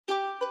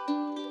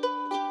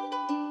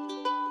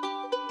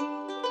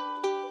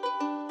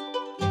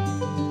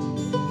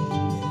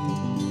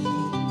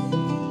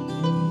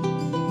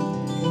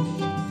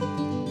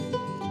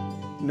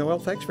Noelle,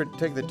 thanks for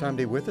taking the time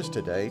to be with us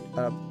today.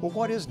 Well,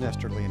 what is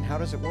Nesterly and how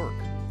does it work?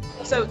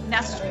 So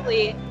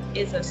Nesterly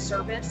is a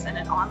service and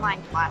an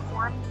online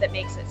platform that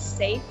makes it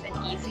safe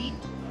and easy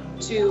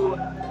to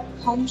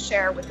home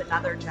share with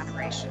another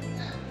generation.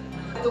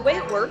 The way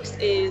it works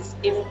is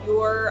if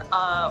you're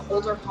an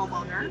older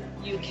homeowner,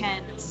 you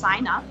can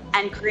sign up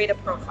and create a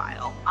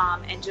profile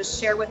and just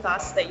share with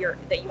us that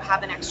you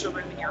have an extra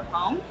room in your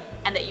home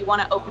and that you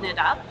want to open it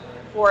up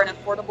for an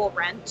affordable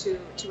rent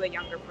to a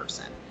younger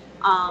person.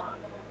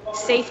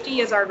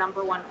 Safety is our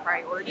number one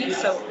priority,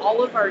 so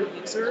all of our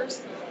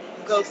users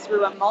go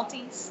through a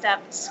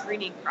multi-step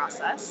screening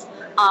process,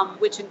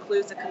 which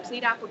includes a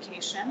complete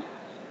application,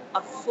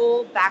 a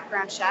full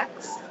background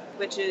checks,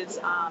 which is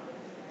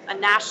a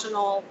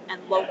national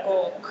and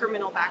local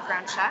criminal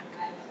background check,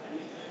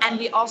 and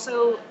we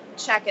also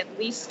check at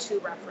least 2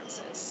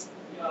 references.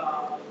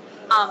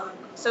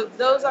 So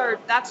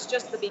that's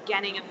just the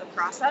beginning of the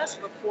process.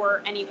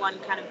 Before anyone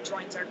kind of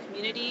joins our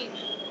community,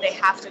 they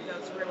have to go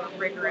through a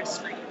rigorous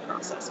screening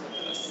process with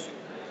us.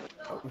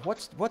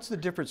 What's the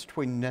difference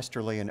between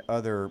Nesterly and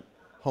other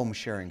home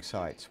sharing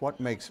sites? What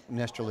makes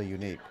Nesterly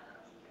unique?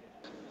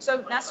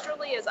 So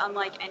Nesterly is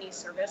unlike any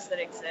service that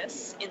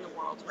exists in the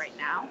world right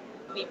now.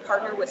 We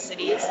partner with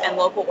cities and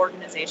local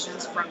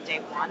organizations from day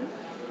one.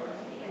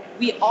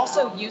 We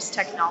also use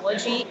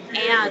technology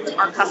and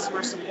our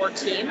customer support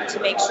team to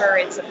make sure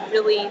it's a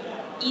really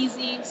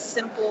easy,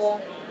 simple,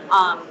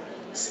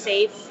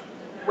 safe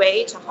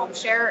way to home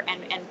share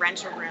and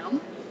rent a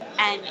room.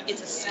 And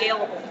it's a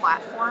scalable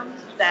platform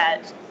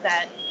that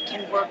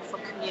can work for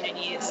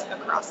communities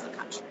across the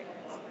country.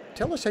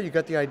 Tell us how you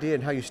got the idea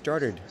and how you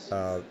started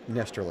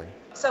Nesterly.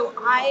 So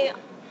I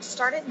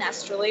started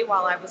Nesterly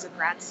while I was a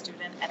grad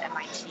student at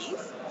MIT.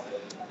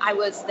 I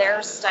was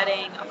there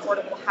studying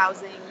affordable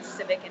housing,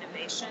 civic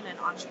innovation, and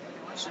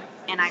entrepreneurship.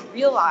 And I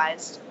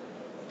realized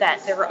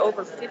that there were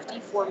over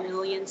 54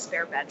 million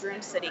spare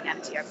bedrooms sitting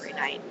empty every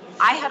night.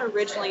 I had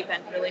originally been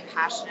really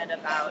passionate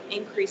about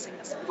increasing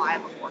the supply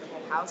of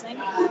affordable housing,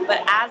 but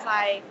as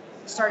I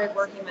started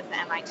working with the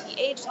MIT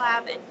Age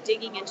Lab and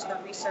digging into the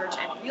research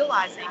and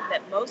realizing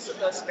that most of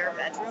those spare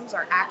bedrooms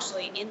are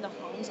actually in the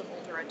homes of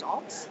older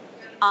adults,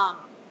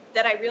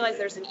 that I realized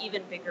there's an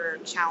even bigger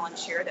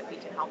challenge here that we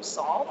can help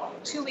solve.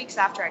 2 weeks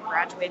after I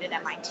graduated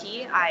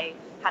MIT, I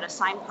had a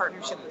signed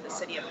partnership with the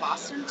city of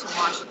Boston to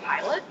launch a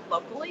pilot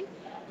locally.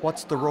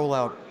 What's the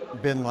rollout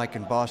been like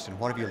in Boston?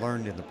 What have you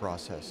learned in the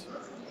process?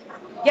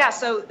 Yeah,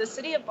 so the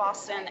city of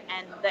Boston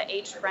and the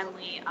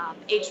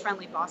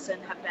Age-Friendly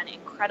Boston have been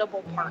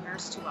incredible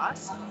partners to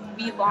us.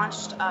 We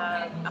launched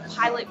a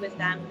pilot with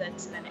them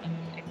that's been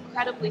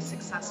incredibly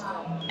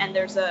successful, and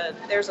there's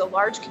a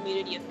large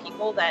community of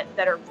people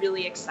that are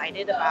really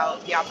excited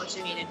about the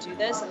opportunity to do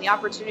this and the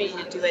opportunity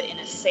to do it in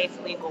a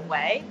safe, legal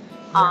way,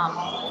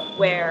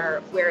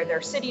 where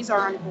their cities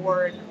are on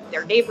board,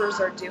 their neighbors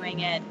are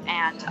doing it,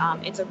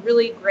 and it's a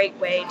really great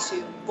way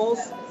to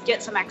both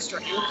get some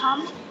extra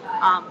income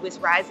with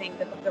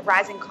the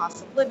rising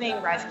cost of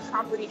living, rising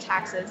property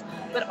taxes,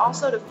 but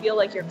also to feel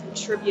like you're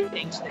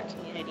contributing to the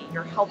community.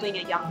 You're helping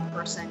a young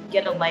person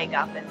get a leg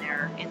up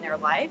in their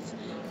life,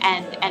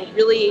 and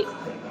really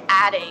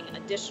adding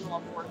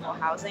additional affordable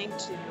housing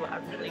to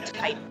a really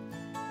tight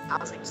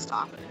housing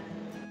stock.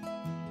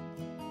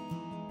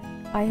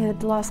 I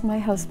had lost my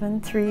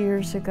husband 3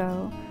 years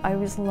ago. I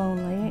was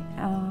lonely,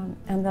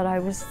 and that I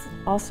was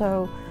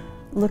also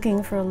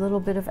looking for a little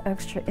bit of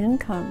extra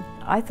income.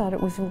 I thought it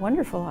was a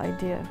wonderful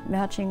idea,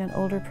 matching an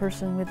older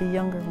person with a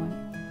younger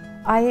one.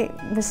 I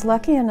was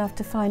lucky enough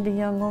to find a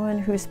young woman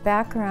whose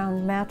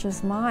background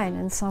matches mine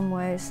in some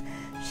ways.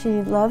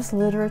 She loves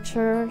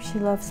literature, she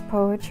loves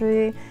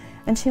poetry,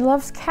 and she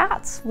loves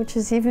cats, which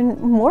is even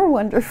more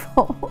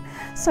wonderful.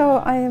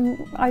 So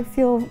I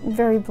feel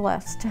very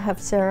blessed to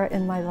have Sarah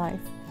in my life.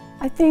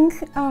 I think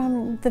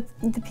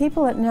the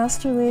people at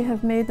Nesterly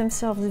have made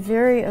themselves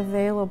very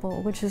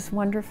available, which is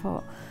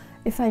wonderful.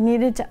 If I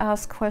needed to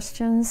ask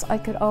questions, I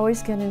could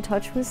always get in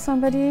touch with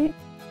somebody,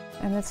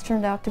 and it's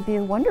turned out to be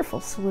a wonderful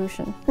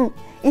solution.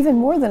 Even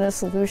more than a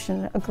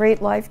solution, a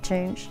great life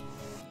change.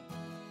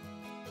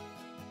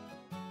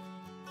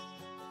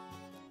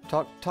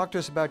 Talk to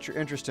us about your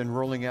interest in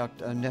rolling out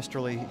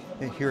Nesterly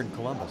here in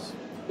Columbus.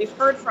 We've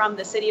heard from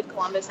the City of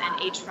Columbus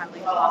and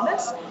Age-Friendly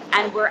Columbus,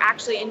 and we're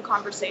actually in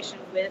conversation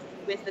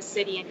with the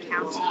city and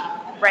county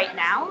right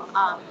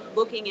now,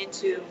 looking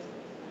into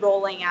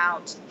rolling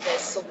out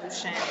this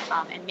solution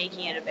and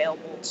making it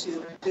available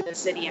to the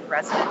city and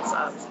residents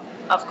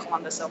of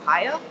Columbus,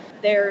 Ohio.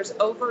 There's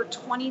over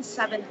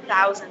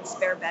 27,000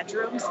 spare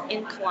bedrooms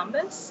in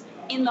Columbus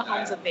in the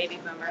homes of baby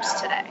boomers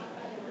today.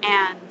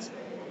 And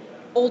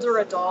older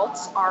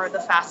adults are the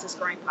fastest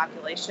growing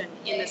population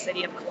in the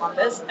city of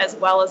Columbus, as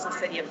well as the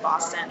city of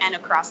Boston, and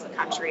across the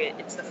country,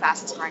 it's the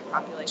fastest growing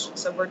population.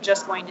 So we're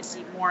just going to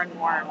see more and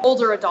more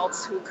older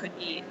adults who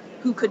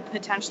could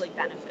potentially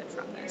benefit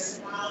from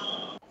this.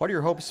 What are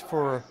your hopes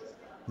for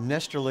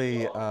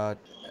Nesterly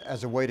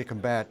as a way to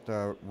combat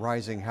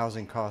rising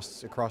housing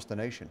costs across the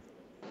nation?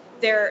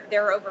 There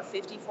are over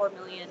 54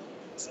 million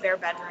spare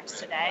bedrooms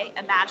today.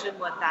 Imagine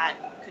what that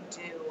could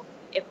do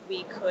if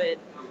we could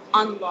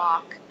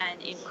unlock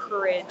and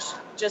encourage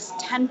just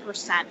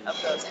 10%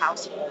 of those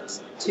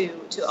households to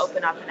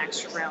open up an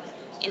extra room.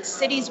 In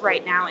cities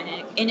right now,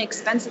 in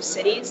inexpensive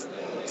cities,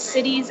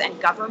 cities and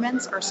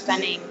governments are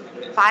spending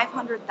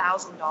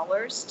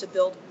 $500,000 to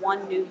build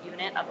one new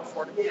unit of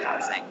affordable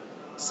housing.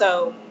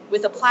 So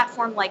with a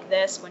platform like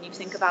this, when you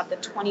think about the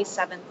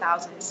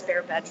 27,000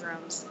 spare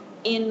bedrooms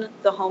in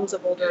the homes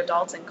of older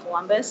adults in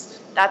Columbus,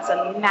 that's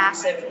a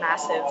massive,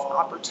 massive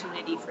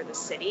opportunity for the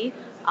city.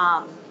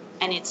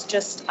 And it's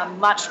just a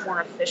much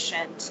more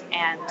efficient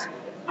and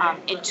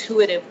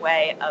intuitive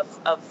way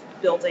of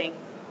building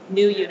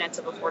new units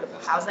of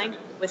affordable housing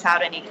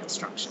without any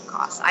construction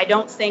costs. I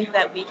don't think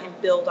that we can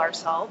build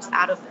ourselves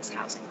out of this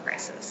housing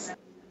crisis.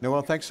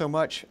 Noelle, thanks so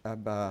much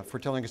for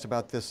telling us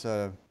about this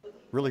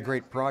really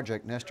great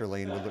project,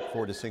 Nesterly, and we look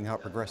forward to seeing how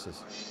it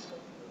progresses.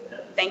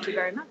 Thank you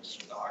very much.